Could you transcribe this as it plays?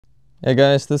Hey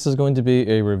guys, this is going to be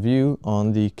a review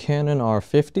on the Canon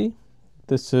R50.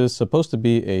 This is supposed to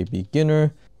be a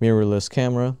beginner mirrorless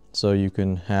camera, so you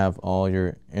can have all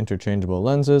your interchangeable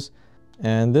lenses,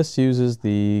 and this uses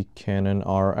the Canon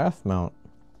RF mount.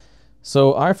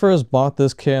 So I first bought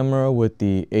this camera with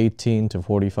the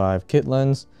 18-45 kit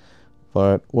lens,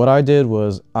 but what I did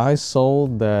was I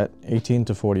sold that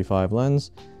 18-45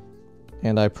 lens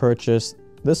and I purchased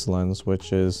this lens,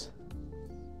 which is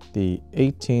the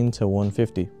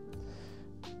 18-150.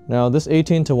 Now this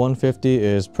 18-150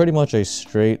 is pretty much a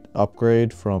straight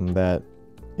upgrade from that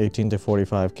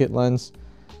 18-45 kit lens.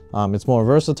 It's more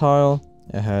versatile,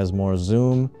 it has more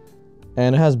zoom,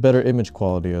 and it has better image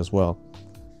quality as well.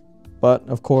 But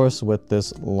of course, with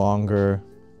this longer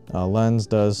lens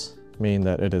does mean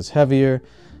that it is heavier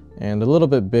and a little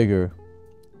bit bigger.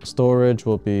 Storage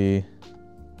will be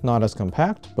not as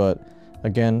compact, but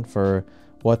again, for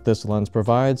what this lens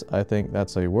provides, I think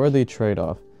that's a worthy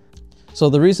trade-off. So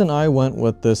the reason I went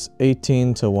with this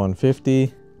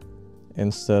 18-150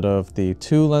 instead of the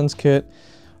 2 lens kit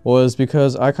was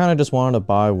because I kind of just wanted to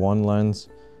buy one lens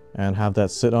and have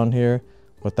that sit on here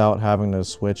without having to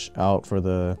switch out for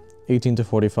the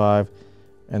 18-45,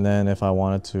 and then if I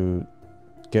wanted to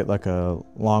get like a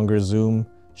longer zoom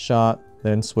shot,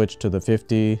 then switch to the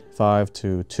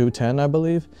 55-210, I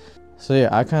believe. So yeah,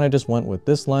 I kind of just went with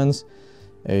this lens,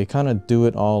 a kind of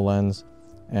do-it-all lens,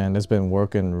 and it's been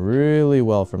working really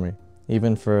well for me,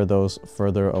 even for those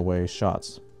further away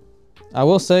shots. I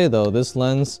will say though, this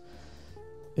lens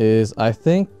is, I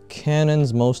think,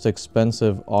 Canon's most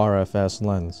expensive RFS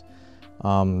lens.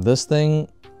 This thing,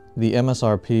 the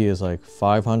MSRP is like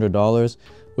 $500,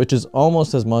 which is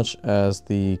almost as much as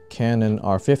the Canon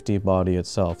R50 body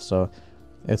itself, so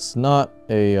it's not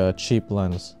a cheap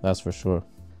lens, that's for sure.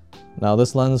 Now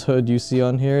this lens hood you see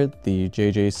on here, the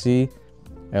JJC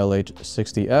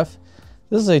LH60F,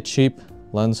 this is a cheap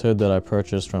lens hood that I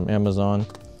purchased from Amazon,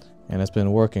 and it's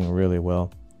been working really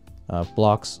well.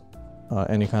 Blocks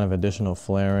any kind of additional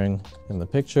flaring in the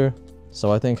picture, so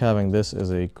I think having this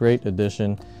is a great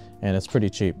addition, and it's pretty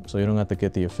cheap, so you don't have to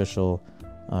get the official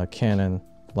Canon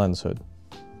lens hood.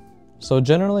 So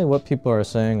generally what people are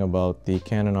saying about the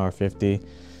Canon R50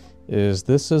 is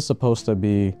this is supposed to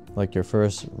be like your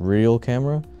first real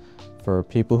camera for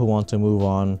people who want to move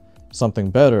on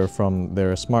something better from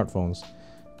their smartphones,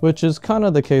 which is kind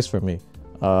of the case for me.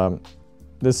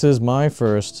 This is my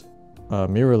first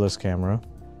mirrorless camera,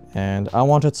 and I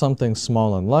wanted something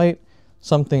small and light,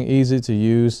 something easy to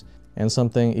use, and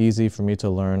something easy for me to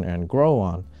learn and grow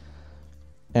on.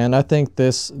 And I think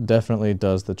this definitely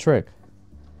does the trick.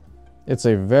 It's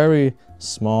a very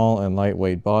small and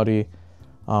lightweight body.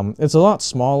 It's a lot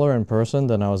smaller in person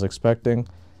than I was expecting,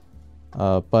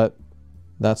 but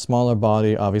that smaller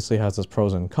body obviously has its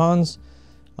pros and cons,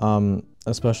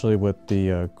 especially with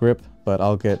the grip, but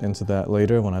I'll get into that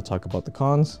later when I talk about the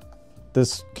cons.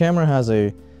 This camera has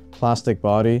a plastic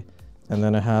body, and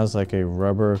then it has like a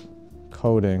rubber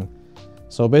coating.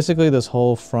 So basically this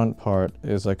whole front part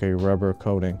is like a rubber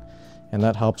coating, and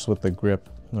that helps with the grip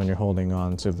when you're holding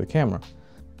on to the camera.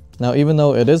 Now, even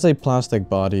though it is a plastic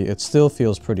body, it still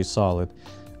feels pretty solid.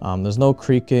 There's no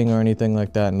creaking or anything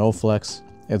like that, no flex.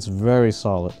 It's very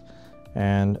solid.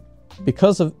 And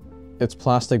because of its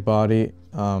plastic body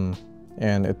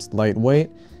and it's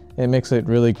lightweight, it makes it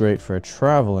really great for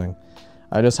traveling.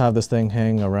 I just have this thing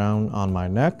hanging around on my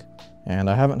neck,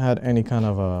 and I haven't had any kind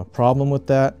of a problem with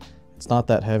that. It's not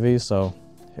that heavy, so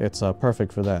it's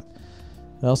perfect for that.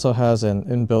 It also has an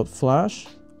inbuilt flash,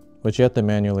 which you have to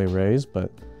manually raise,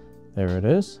 but there it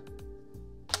is.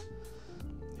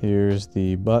 Here's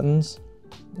the buttons,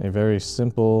 a very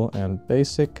simple and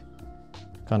basic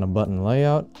kind of button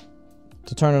layout.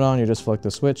 To turn it on, you just flick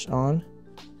the switch on,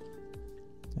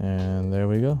 and there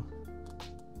we go.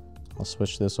 I'll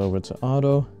switch this over to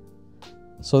auto.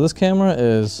 So this camera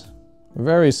is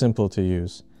very simple to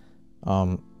use.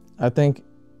 I think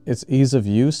its ease of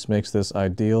use makes this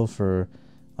ideal for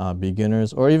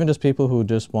beginners, or even just people who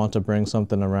just want to bring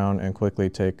something around and quickly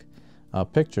take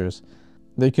pictures.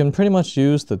 They can pretty much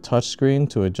use the touchscreen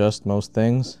to adjust most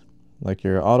things, like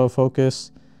your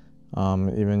autofocus,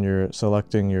 even your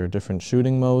selecting your different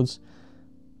shooting modes.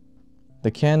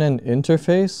 The Canon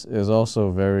interface is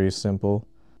also very simple.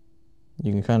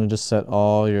 You can kind of just set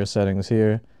all your settings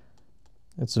here.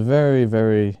 It's very,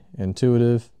 very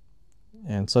intuitive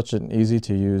and such an easy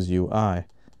to use UI.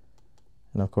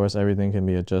 And of course, everything can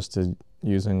be adjusted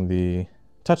using the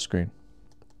touchscreen.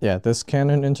 Yeah, this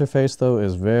Canon interface though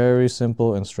is very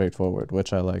simple and straightforward,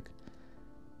 which I like.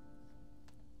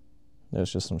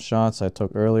 There's just some shots I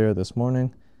took earlier this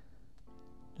morning.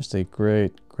 Just a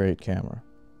great, great camera.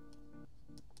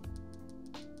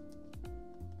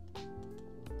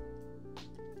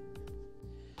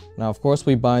 Now, of course,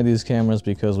 we buy these cameras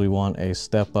because we want a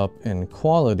step up in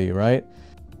quality, right?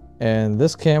 And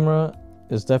this camera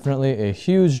is definitely a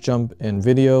huge jump in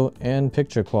video and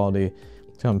picture quality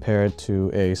compared to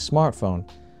a smartphone.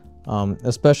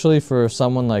 Especially for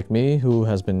someone like me who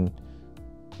has been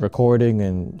recording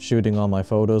and shooting all my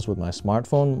photos with my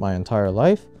smartphone my entire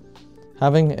life.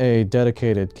 Having a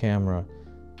dedicated camera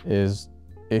is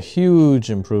a huge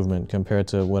improvement compared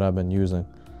to what I've been using.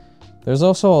 There's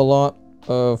also a lot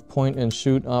of point and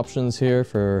shoot options here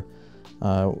for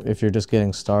if you're just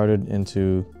getting started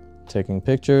into taking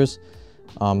pictures.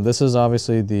 This is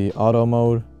obviously the auto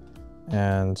mode,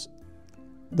 and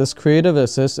this creative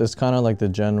assist is kind of like the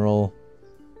general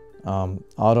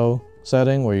auto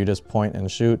setting where you just point and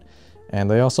shoot. And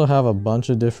they also have a bunch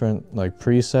of different like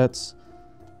presets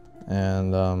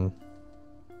and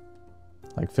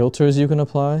like filters you can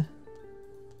apply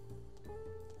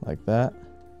like that.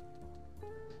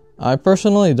 I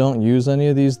personally don't use any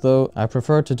of these though. I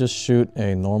prefer to just shoot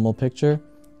a normal picture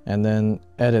and then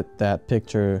edit that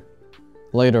picture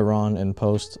later on in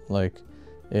post, like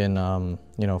in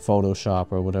you know,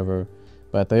 Photoshop or whatever.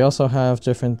 But they also have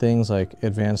different things like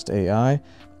advanced AI,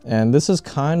 and this is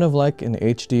kind of like an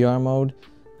HDR mode.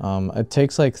 It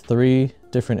takes like 3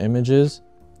 different images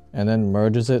and then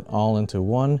merges it all into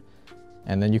one,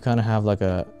 and then you kind of have like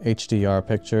a HDR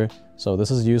picture. So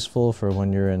this is useful for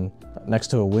when you're in next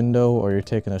to a window or you're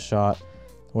taking a shot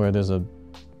where there's a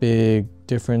big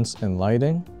difference in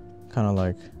lighting, kind of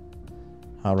like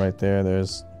how right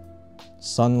there's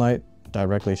sunlight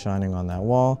directly shining on that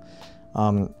wall.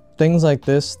 Things like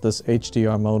this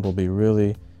HDR mode will be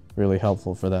really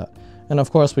helpful for that. And of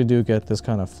course we do get this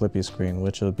kind of flippy screen,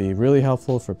 which will be really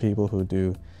helpful for people who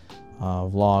do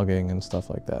vlogging and stuff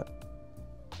like that.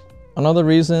 Another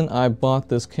reason I bought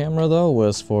this camera though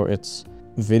was for its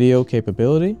video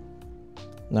capability.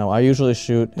 Now I usually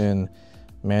shoot in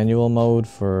manual mode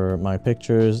for my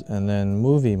pictures and then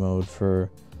movie mode for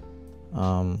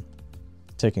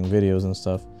taking videos and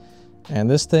stuff. And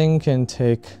this thing can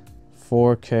take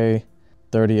 4K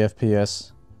 30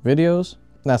 FPS videos.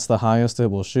 That's the highest it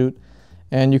will shoot.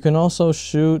 And you can also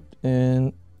shoot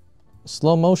in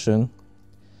slow motion,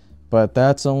 but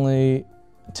that's only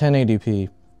 1080p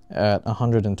at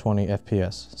 120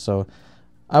 FPS. So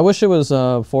I wish it was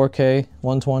 4K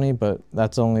 120, but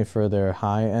that's only for their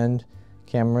high-end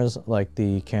cameras like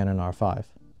the Canon R5.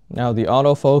 Now the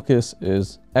autofocus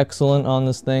is excellent on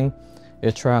this thing.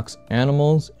 It tracks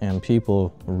animals and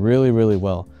people really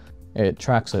well. It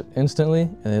tracks it instantly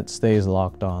and it stays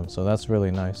locked on, so that's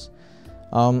really nice.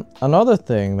 Another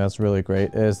thing that's really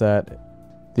great is that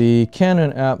the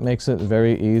Canon app makes it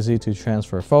very easy to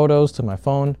transfer photos to my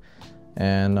phone,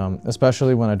 and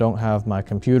especially when I don't have my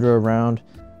computer around.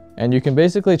 And you can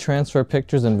basically transfer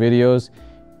pictures and videos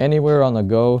anywhere on the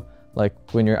go, like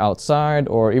when you're outside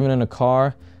or even in a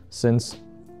car, since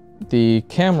the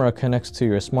camera connects to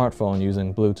your smartphone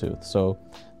using Bluetooth. So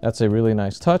that's a really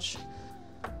nice touch.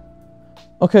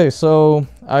 Okay, so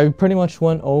I pretty much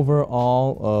went over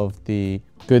all of the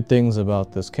good things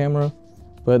about this camera,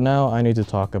 but now I need to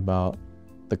talk about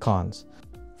the cons.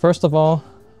 First of all,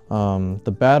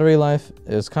 the battery life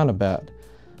is kind of bad.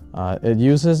 It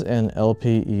uses an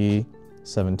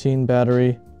LPE17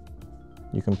 battery.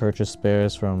 You can purchase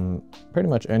spares from pretty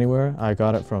much anywhere. I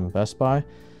got it from Best Buy,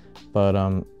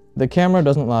 but the camera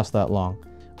doesn't last that long.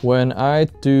 When I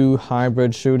do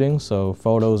hybrid shooting, so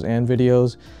photos and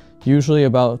videos, usually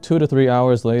about 2 to 3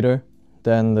 hours later,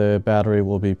 then the battery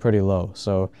will be pretty low.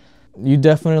 So you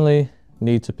definitely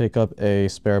need to pick up a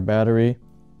spare battery,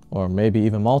 or maybe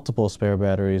even multiple spare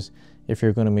batteries if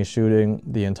you're going to be shooting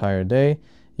the entire day.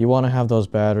 You want to have those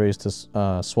batteries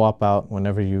to swap out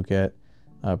whenever you get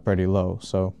pretty low.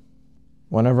 So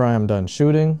whenever I am done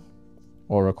shooting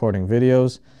or recording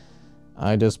videos,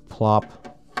 I just plop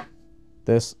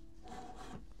this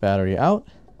battery out,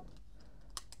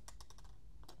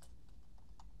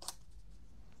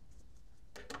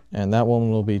 and that one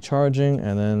will be charging,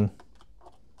 and then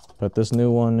put this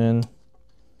new one in,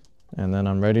 and then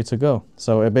I'm ready to go.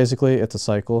 So basically it's a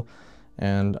cycle,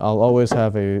 and I'll always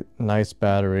have a nice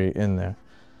battery in there.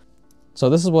 So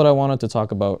this is what I wanted to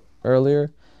talk about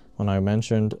earlier when I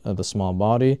mentioned the small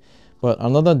body. But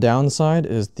another downside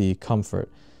is the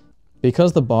comfort.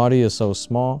 Because the body is so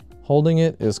small, holding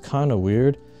it is kind of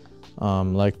weird.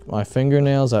 Like my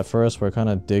fingernails at first were kind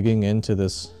of digging into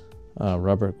this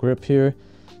rubber grip here.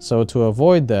 So to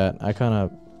avoid that, I kind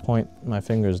of point my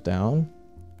fingers down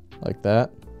like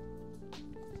that.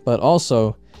 But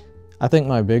also, I think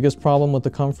my biggest problem with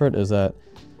the comfort is that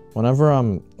whenever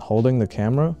I'm holding the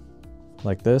camera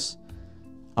like this,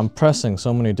 I'm pressing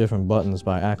so many different buttons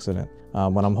by accident.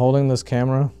 When I'm holding this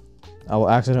camera, I will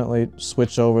accidentally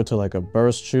switch over to like a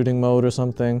burst shooting mode or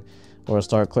something, or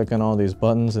start clicking all these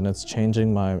buttons and it's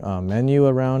changing my menu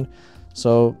around.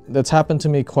 So that's happened to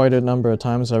me quite a number of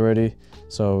times already.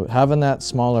 So having that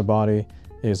smaller body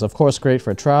is of course great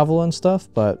for travel and stuff,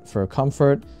 but for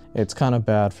comfort, it's kind of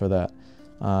bad for that.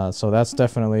 So that's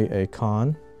definitely a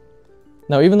con.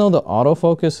 Now, even though the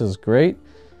autofocus is great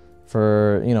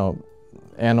for, you know,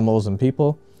 animals and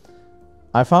people,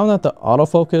 I found that the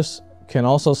autofocus can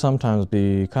also sometimes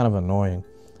be kind of annoying,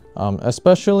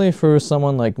 especially for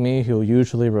someone like me who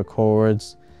usually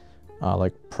records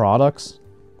like products.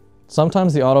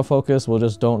 Sometimes the autofocus will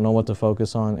just don't know what to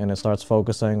focus on and it starts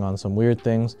focusing on some weird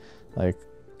things. Like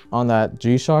on that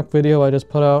G-Shock video I just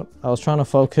put out, I was trying to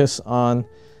focus on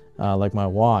like my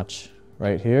watch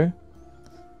right here,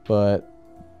 but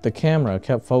the camera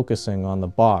kept focusing on the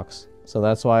box. So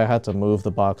that's why I had to move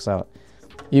the box out.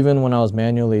 Even when I was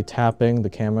manually tapping the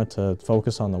camera to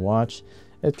focus on the watch,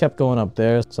 it kept going up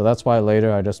there. So that's why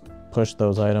later I just pushed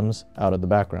those items out of the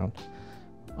background.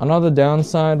 Another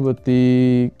downside with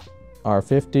the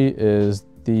R50 is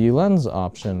the lens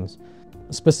options.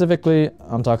 Specifically,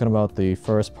 I'm talking about the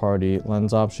first-party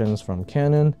lens options from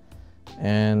Canon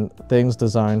and things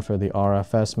designed for the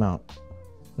RFS mount.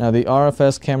 Now, the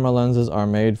RFS camera lenses are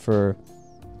made for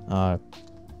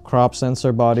crop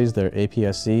sensor bodies. They're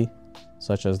APS-C,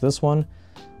 such as this one.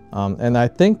 And I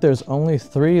think there's only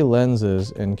 3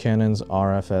 lenses in Canon's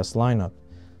RFS lineup,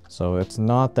 so it's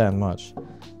not that much.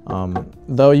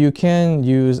 Though you can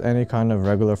use any kind of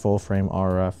regular full-frame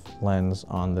RF lens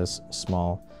on this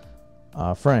small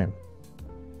frame.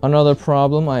 Another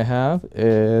problem I have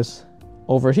is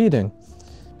overheating.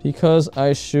 Because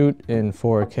I shoot in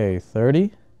 4K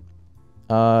 30,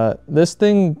 this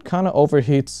thing kind of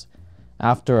overheats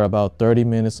after about 30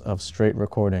 minutes of straight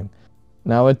recording.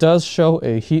 Now it does show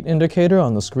a heat indicator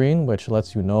on the screen, which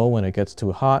lets you know when it gets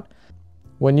too hot.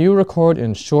 When you record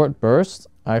in short bursts,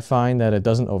 I find that it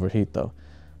doesn't overheat though.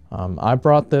 I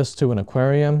brought this to an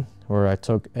aquarium where I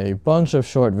took a bunch of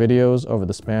short videos over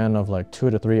the span of like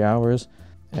 2 to 3 hours,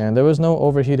 and there was no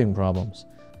overheating problems.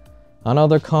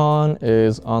 Another con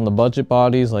is on the budget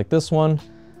bodies like this one,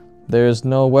 there's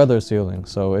no weather sealing,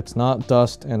 so it's not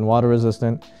dust and water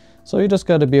resistant. So you just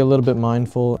got to be a little bit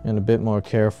mindful and a bit more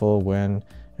careful when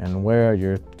and where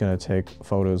you're going to take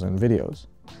photos and videos.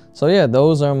 So yeah,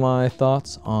 those are my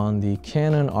thoughts on the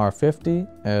Canon R50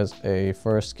 as a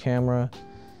first camera.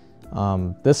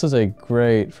 This is a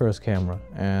great first camera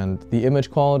and the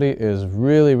image quality is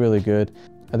really, really good.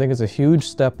 I think it's a huge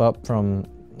step up from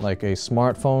like a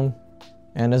smartphone,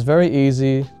 and it's very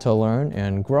easy to learn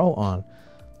and grow on.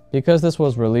 Because this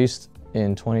was released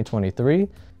in 2023,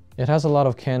 it has a lot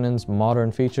of Canon's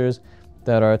modern features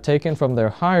that are taken from their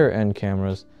higher end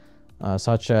cameras,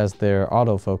 such as their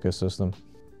autofocus system.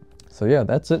 So yeah,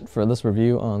 that's it for this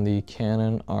review on the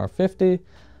Canon R50.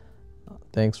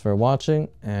 Thanks for watching,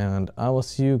 and I will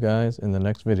see you guys in the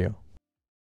next video.